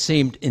of them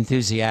seemed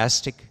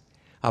enthusiastic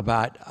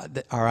about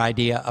our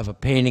idea of a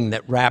painting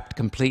that wrapped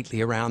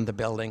completely around the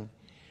building,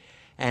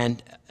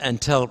 and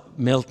until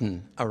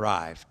Milton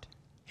arrived.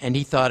 And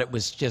he thought it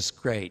was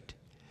just great.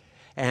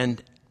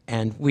 And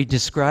we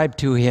described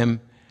to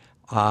him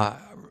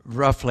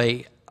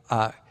roughly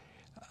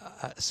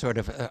sort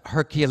of a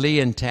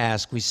Herculean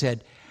task. We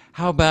said,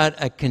 how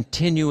about a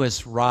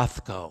continuous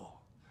Rothko?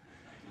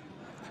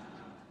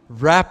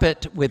 Wrap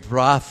it with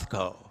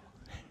Rothko.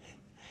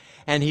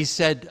 And he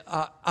said,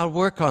 I'll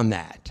work on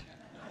that.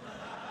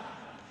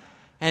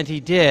 And he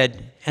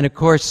did. And of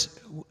course,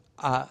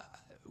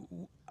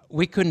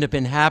 we couldn't have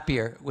been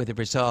happier with the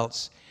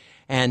results.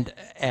 And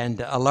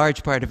a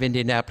large part of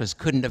Indianapolis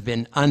couldn't have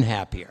been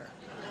unhappier.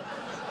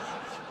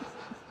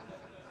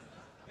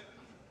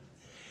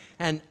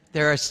 And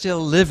there are still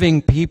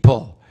living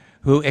people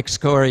who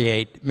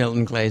excoriate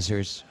Milton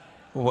Glaser's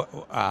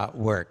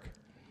work.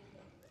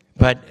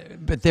 But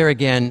there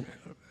again,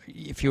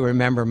 if you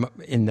remember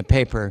in the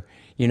paper,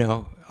 you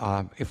know,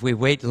 if we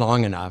wait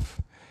long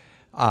enough,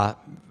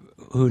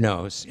 who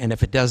knows? And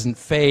if it doesn't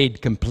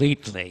fade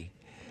completely,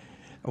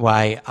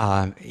 why,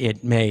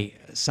 it may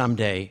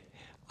someday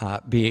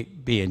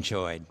be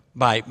enjoyed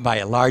by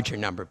a larger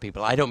number of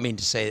people. I don't mean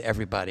to say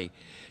everybody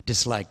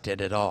disliked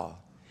it at all.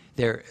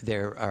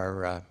 There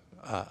are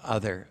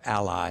other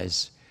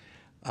allies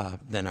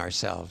than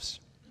ourselves.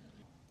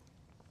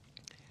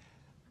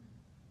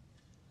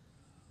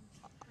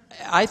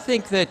 I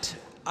think that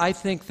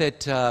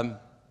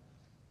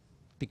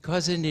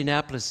because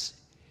Indianapolis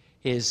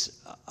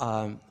is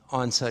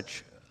on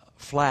such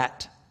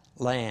flat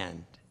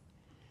land,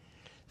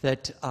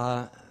 that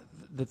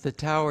the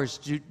towers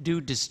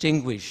do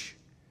distinguish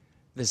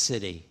the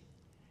city,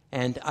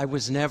 and I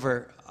was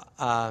never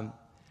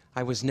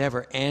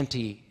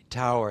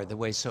anti-tower the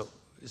way so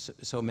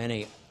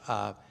many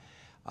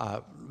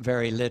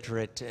very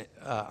literate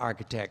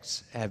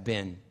architects have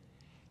been,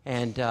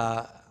 and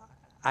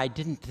I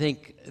didn't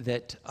think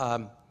that.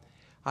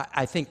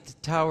 I think the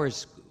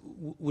towers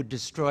would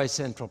destroy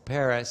central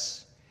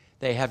Paris.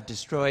 They have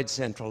destroyed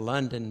central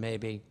London,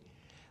 maybe,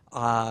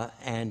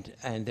 and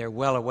they're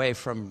well away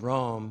from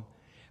Rome.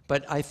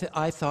 But I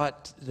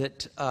thought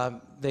that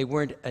they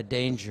weren't a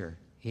danger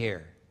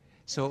here.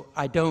 So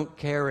I don't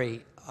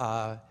carry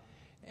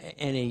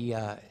any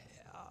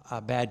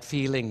bad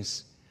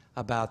feelings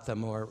about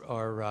them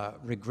or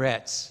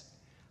regrets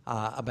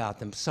about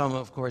them. Some,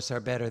 of course,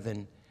 are better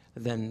than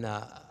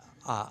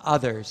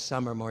others.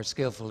 Some are more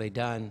skillfully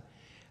done.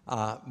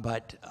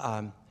 But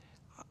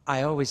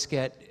I always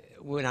get,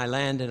 when I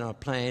land in a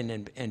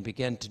plane and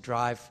begin to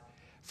drive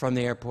from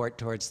the airport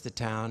towards the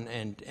town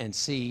and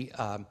see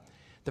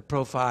the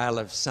profile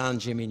of San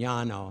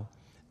Gimignano,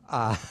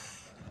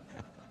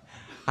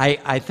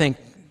 I think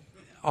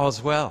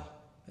all's well.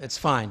 It's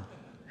fine.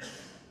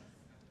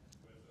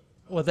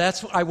 Well,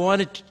 I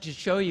wanted to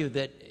show you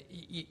that,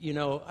 you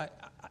know,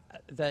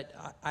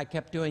 that I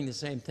kept doing the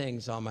same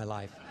things all my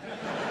life.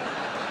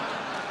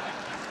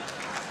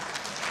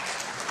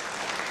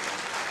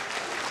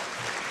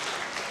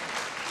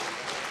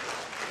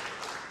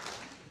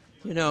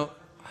 You know,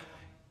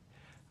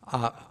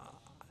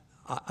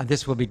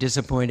 this will be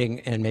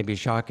disappointing and maybe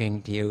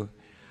shocking to you.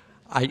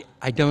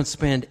 I don't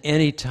spend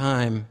any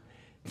time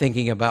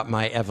thinking about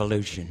my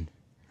evolution.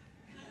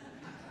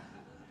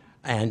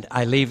 And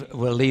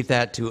will leave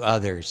that to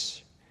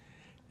others.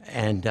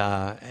 And,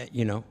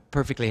 you know,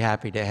 perfectly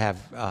happy to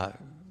have,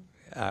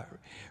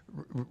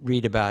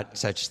 read about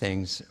such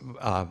things,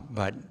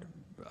 but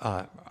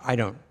I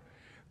don't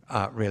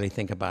really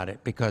think about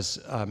it because,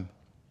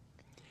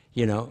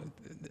 you know,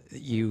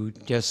 you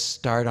just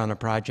start on a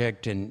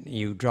project and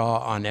you draw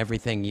on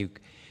everything you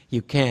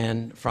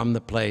can from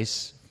the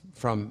place,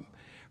 from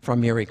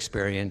your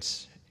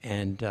experience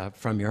and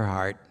from your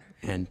heart,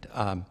 and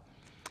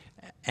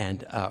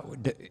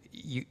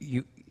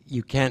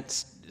you can't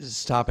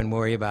stop and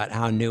worry about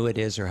how new it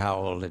is or how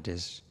old it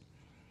is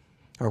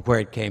or where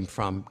it came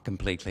from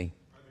completely.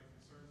 Are the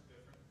concerns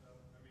different, though?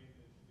 I mean,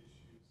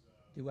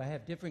 issues... Do I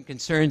have different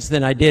concerns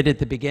than I did at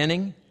the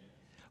beginning?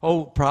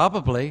 Oh,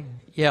 probably,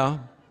 yeah.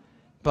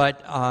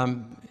 But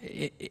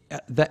it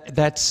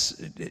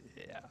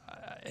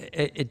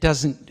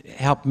doesn't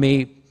help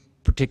me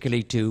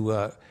particularly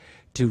to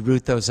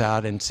root those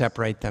out and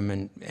separate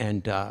them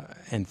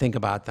and think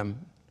about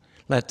them.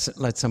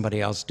 Let somebody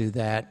else do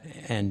that.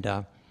 And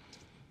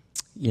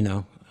you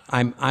know,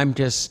 I'm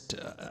just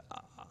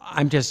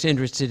I'm just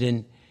interested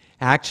in,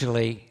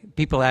 actually,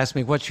 people ask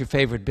me, what's your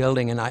favorite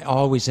building? And I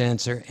always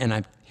answer, and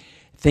I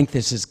think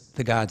this is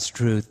the God's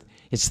truth,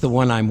 it's the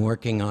one I'm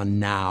working on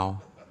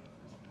now.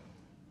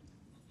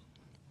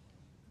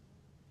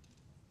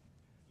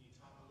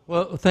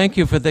 Well, thank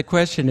you for the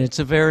question. It's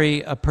a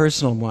very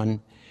personal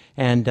one,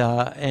 and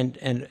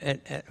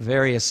a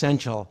very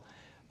essential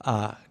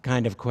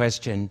kind of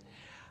question.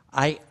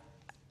 I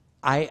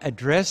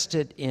addressed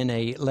it in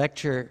a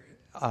lecture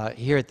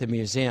here at the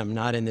museum,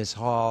 not in this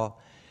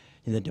hall,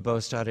 in the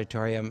DeBost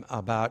Auditorium,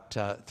 about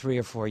 3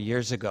 or 4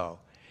 years ago.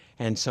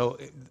 And so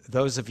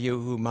those of you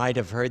who might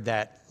have heard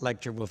that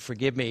lecture will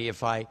forgive me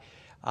if I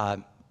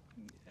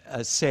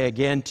say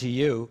again to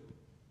you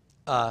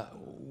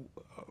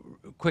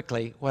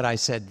quickly what I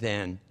said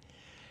then.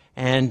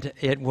 And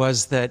it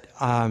was that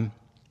I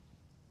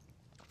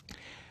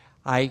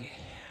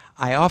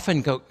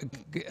often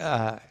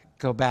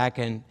go back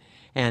and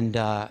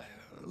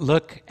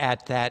look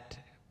at that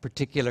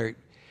particular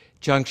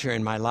juncture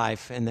in my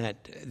life and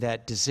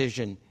that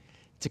decision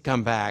to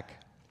come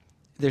back.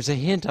 There's a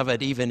hint of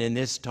it even in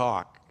this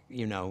talk,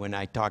 you know, when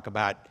I talk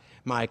about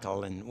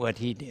Michael and what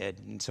he did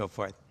and so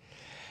forth.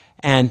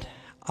 And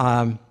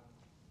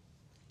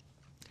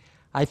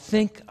I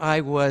think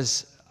I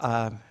was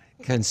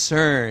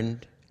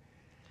concerned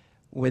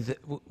with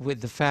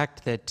the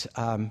fact that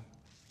I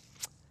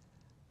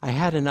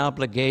had an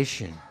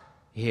obligation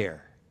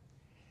here,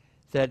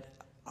 that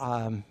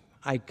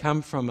I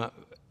come from a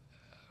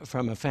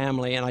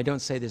family, and I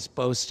don't say this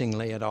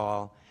boastingly at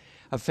all,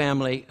 a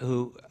family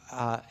who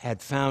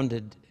had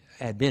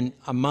been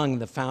among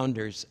the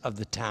founders of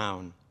the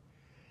town,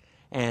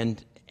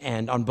 and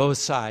on both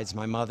sides,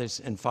 my mother's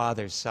and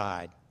father's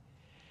side.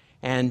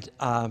 And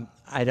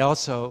I'd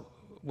also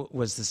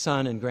was the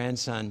son and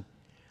grandson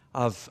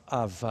of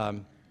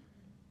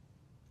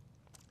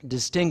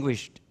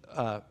distinguished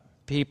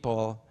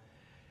people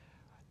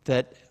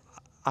that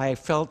I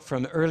felt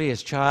from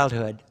earliest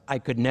childhood I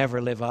could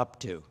never live up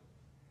to.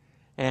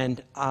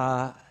 And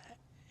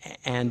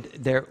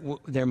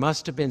there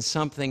must have been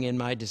something in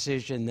my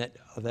decision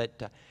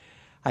that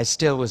I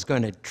still was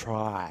going to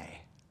try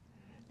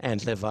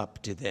and live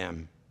up to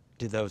them,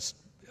 to those.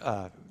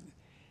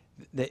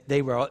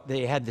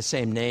 They had the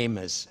same name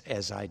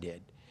as I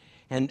did,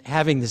 and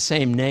having the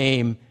same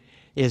name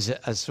is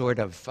a sort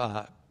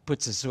of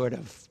puts a sort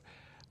of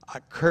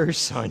a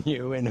curse on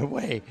you in a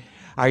way.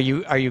 Are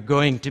you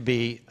going to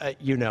be are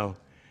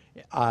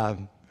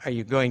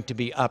you going to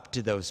be up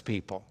to those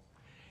people?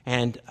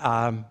 And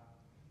I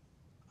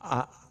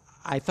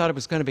thought it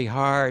was going to be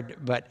hard,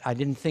 but I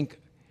didn't think.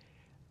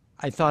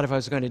 I thought if I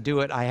was going to do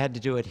it, I had to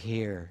do it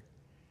here,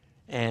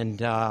 and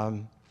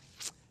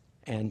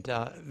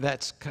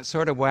that's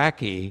sort of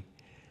wacky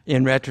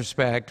in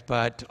retrospect,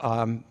 but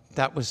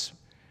that was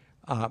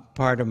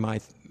part of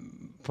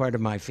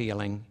my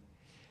feeling,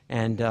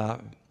 and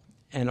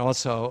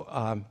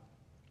also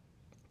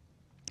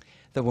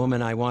the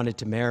woman I wanted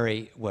to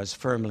marry was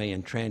firmly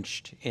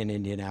entrenched in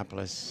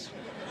Indianapolis.